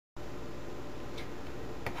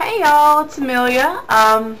Hey y'all, it's Amelia.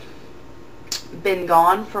 Been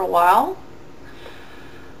gone for a while.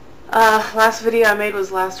 Last video I made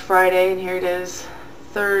was last Friday, and here it is,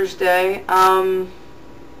 Thursday. I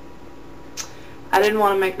didn't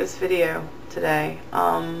want to make this video today,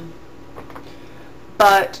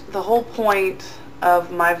 but the whole point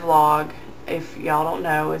of my vlog, if y'all don't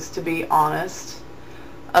know, is to be honest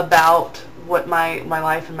about what my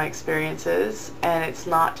life and my experience is, and it's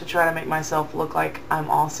not to try to make myself look like I'm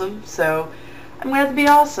awesome. So I'm going to have to be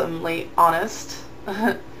awesomely honest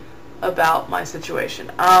about my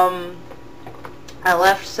situation. I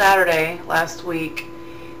left Saturday last week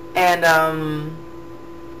and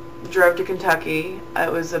drove to Kentucky.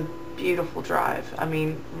 It was a beautiful drive. I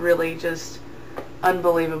mean, really just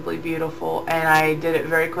unbelievably beautiful, and I did it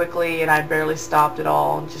very quickly, and I barely stopped at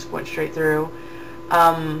all and just went straight through.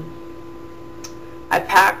 I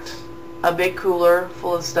packed a big cooler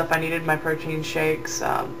full of stuff I needed, my protein shakes,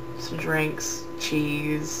 some drinks,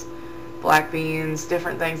 cheese, black beans,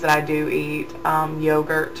 different things that I do eat,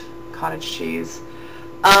 yogurt, cottage cheese.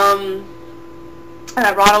 And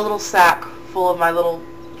I brought a little sack full of my little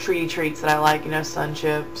treaty treats that I like, you know, Sun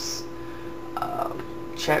Chips,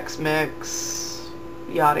 Chex Mix,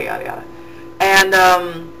 yada yada yada. And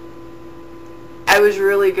I was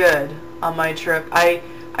really good on my trip.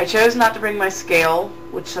 I chose not to bring my scale,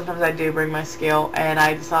 which sometimes I do bring my scale, and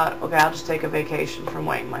I thought, okay, I'll just take a vacation from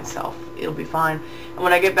weighing myself. It'll be fine. And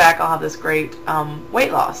when I get back, I'll have this great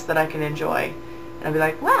weight loss that I can enjoy. And I'll be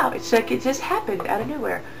like, wow, it's like it just happened out of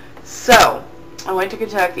nowhere. So I went to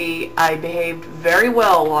Kentucky. I behaved very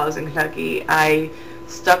well while I was in Kentucky. I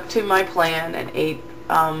stuck to my plan and ate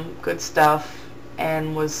good stuff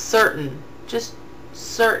and was certain, just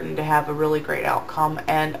certain to have a really great outcome.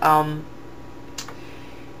 And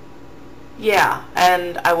yeah,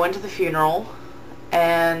 and I went to the funeral,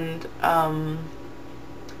 and I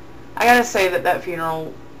gotta say that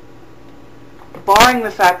funeral, barring the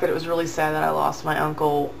fact that it was really sad that I lost my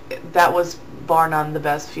uncle, that was bar none the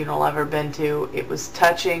best funeral I've ever been to. It was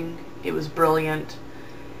touching, it was brilliant,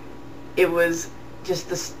 it was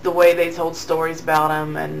just the way they told stories about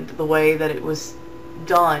him and the way that it was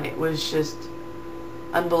done. It was just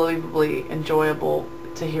unbelievably enjoyable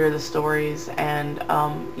to hear the stories, and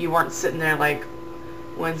you weren't sitting there like,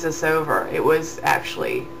 when's this over? It was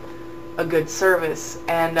actually a good service.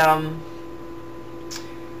 And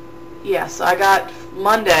yeah, so I got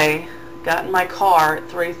in my car at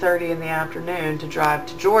 3:30 in the afternoon to drive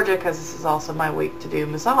to Georgia, because this is also my week to do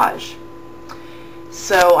massage.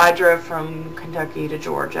 So I drove from Kentucky to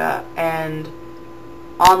Georgia, and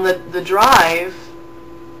on the drive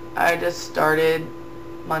I just started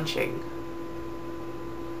munching.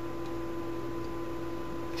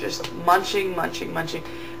 Just munching.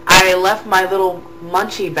 I left my little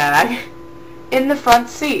munchie bag in the front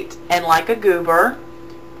seat, and like a goober,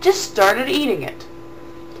 just started eating it.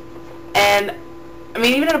 And I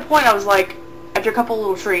mean, even at a point I was like, after a couple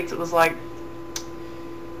little treats, it was like,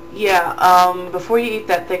 yeah, before you eat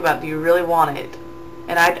that, think about, do you really want it?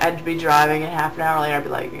 And I'd be driving, and half an hour later I'd be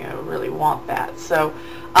like, you know, really want that. So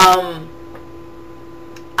I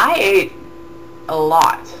ate a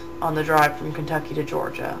lot on the drive from Kentucky to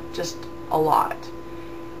Georgia, just a lot.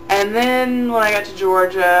 And then when I got to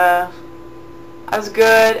Georgia, I was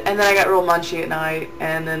good, and then I got real munchy at night,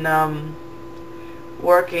 and then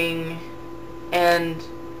working. And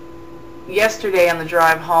yesterday on the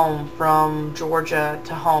drive home from Georgia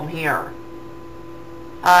to home here,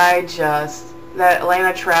 that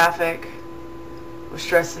Atlanta traffic was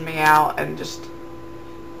stressing me out, and just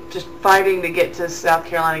fighting to get to South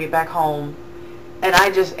Carolina, get back home. And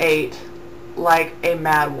I just ate like a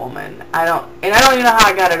mad woman. I don't even know how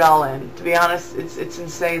I got it all in. To be honest, it's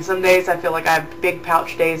insane. Some days I feel like I have big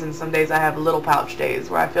pouch days, and some days I have little pouch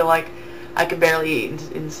days where I feel like I can barely eat,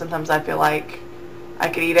 and sometimes I feel like I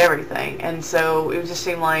could eat everything. And so it just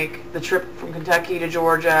seemed like the trip from Kentucky to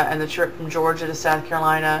Georgia and the trip from Georgia to South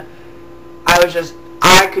Carolina,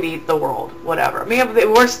 I could eat the world, whatever. I mean,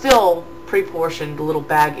 we're still pre-portioned little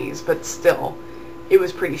baggies, but still, it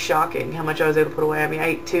was pretty shocking how much I was able to put away. I mean, I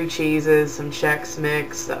ate 2 cheeses, some Chex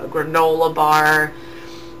Mix, a granola bar.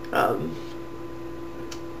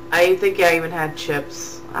 I think I even had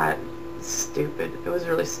chips. Stupid. It was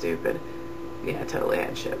really stupid. Yeah, I totally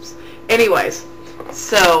had chips. Anyways,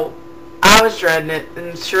 so I was dreading it,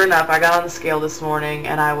 and sure enough, I got on the scale this morning,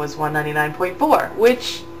 and I was 199.4,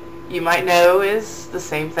 which you might know is the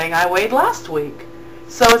same thing I weighed last week.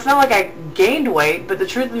 So it's not like I gained weight, but the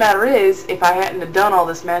truth of the matter is, if I hadn't have done all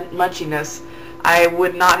this munchiness, I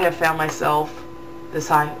would not have found myself this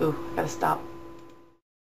high. Ooh, gotta stop.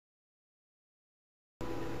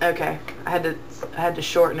 Okay, I had to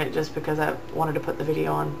shorten it just because I wanted to put the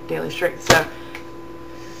video on daily strength. So,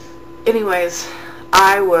 anyways,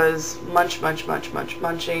 I was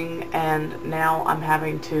munching, and now I'm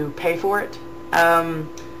having to pay for it.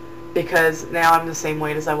 Because now I'm the same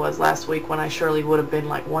weight as I was last week, when I surely would have been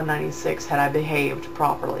like 196 had I behaved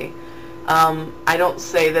properly. I don't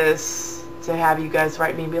say this to have you guys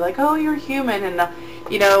write me and be like, oh, you're human, and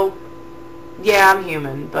you know, yeah, I'm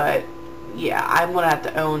human, but yeah, I'm gonna have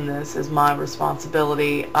to own this as my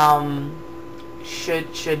responsibility.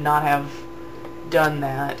 Should not have done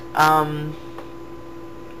that.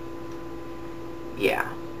 Yeah.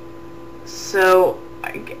 So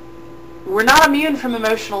we're not immune from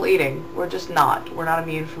emotional eating. We're just not. We're not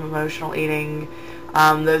immune from emotional eating.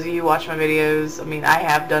 Those of you who watch my videos, I mean, I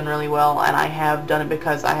have done really well, and I have done it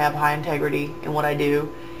because I have high integrity in what I do.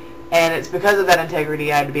 And it's because of that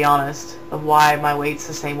integrity, I had to be honest, of why my weight's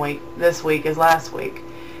the same weight this week as last week.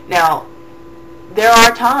 Now, there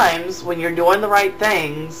are times when you're doing the right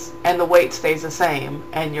things and the weight stays the same,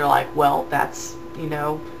 and you're like, well, that's, you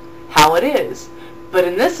know, how it is. But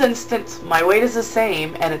in this instance, my weight is the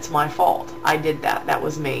same, and it's my fault. I did that. That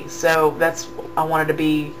was me. So that's, I wanted to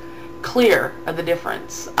be clear of the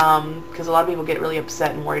difference, because a lot of people get really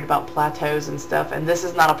upset and worried about plateaus and stuff, and this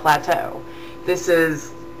is not a plateau. This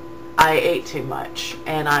is, I ate too much,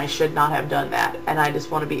 and I should not have done that, and I just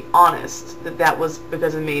want to be honest that that was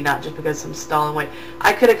because of me, not just because I'm stalling weight.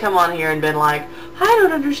 I could have come on here and been like, I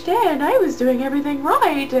don't understand, I was doing everything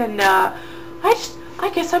right, and I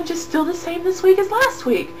guess I'm just still the same this week as last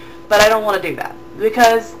week. But I don't want to do that,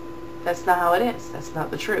 because that's not how it is. That's not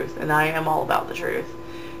the truth, and I am all about the truth.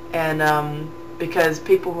 And because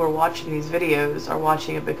people who are watching these videos are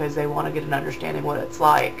watching it because they want to get an understanding what it's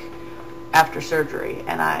like after surgery,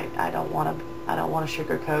 and I don't want to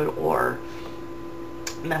sugarcoat or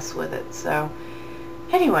mess with it. So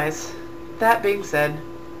anyways, that being said,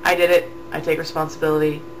 I did it. I take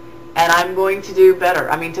responsibility, and I'm going to do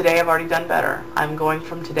better. I mean, today I've already done better. I'm going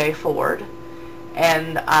from today forward,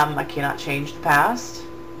 and I cannot change the past,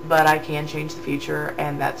 but I can change the future,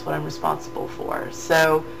 and that's what I'm responsible for.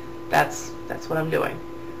 So that's what I'm doing.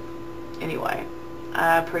 Anyway,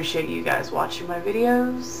 I appreciate you guys watching my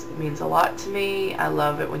videos. It means a lot to me. I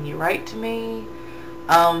love it when you write to me.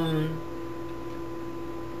 I'm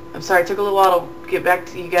sorry it took a little while to get back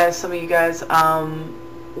to you guys, some of you guys.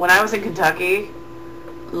 When I was in Kentucky,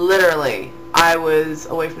 literally, I was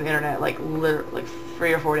away from the internet like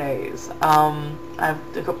 3 or 4 days.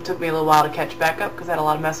 It took me a little while to catch back up because I had a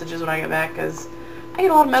lot of messages when I got back, because I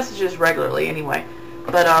get a lot of messages regularly anyway.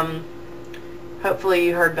 But hopefully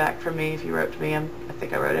you heard back from me if you wrote to me. I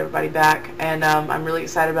think I wrote everybody back, and I'm really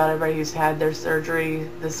excited about everybody who's had their surgery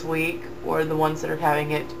this week, or the ones that are having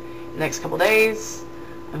it the next couple days.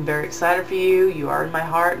 I'm very excited for you. You are in my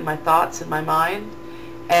heart and my thoughts and my mind.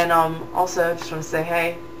 And also, just want to say,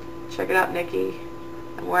 hey, check it out, Nikki.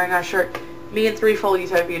 I'm wearing our shirt. Me and Threefold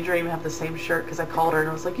Utopian Dream have the same shirt, because I called her and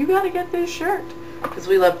I was like, you got to get this shirt, because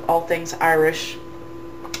we love all things Irish.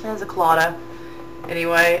 There's a Claudia.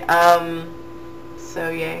 Anyway, so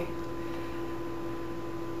yay.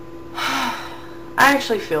 I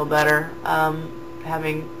actually feel better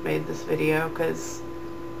having made this video, because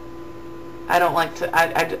I don't like to,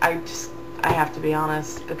 I have to be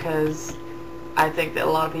honest, because I think that a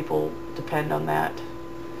lot of people depend on that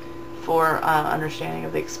for understanding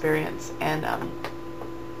of the experience, and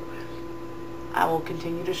I will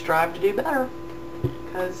continue to strive to do better,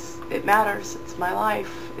 because it matters. It's my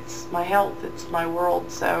life, it's my health, it's my world.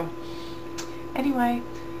 So anyway,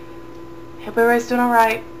 hope everybody's doing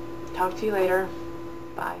alright. Talk to you later.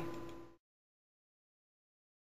 Bye.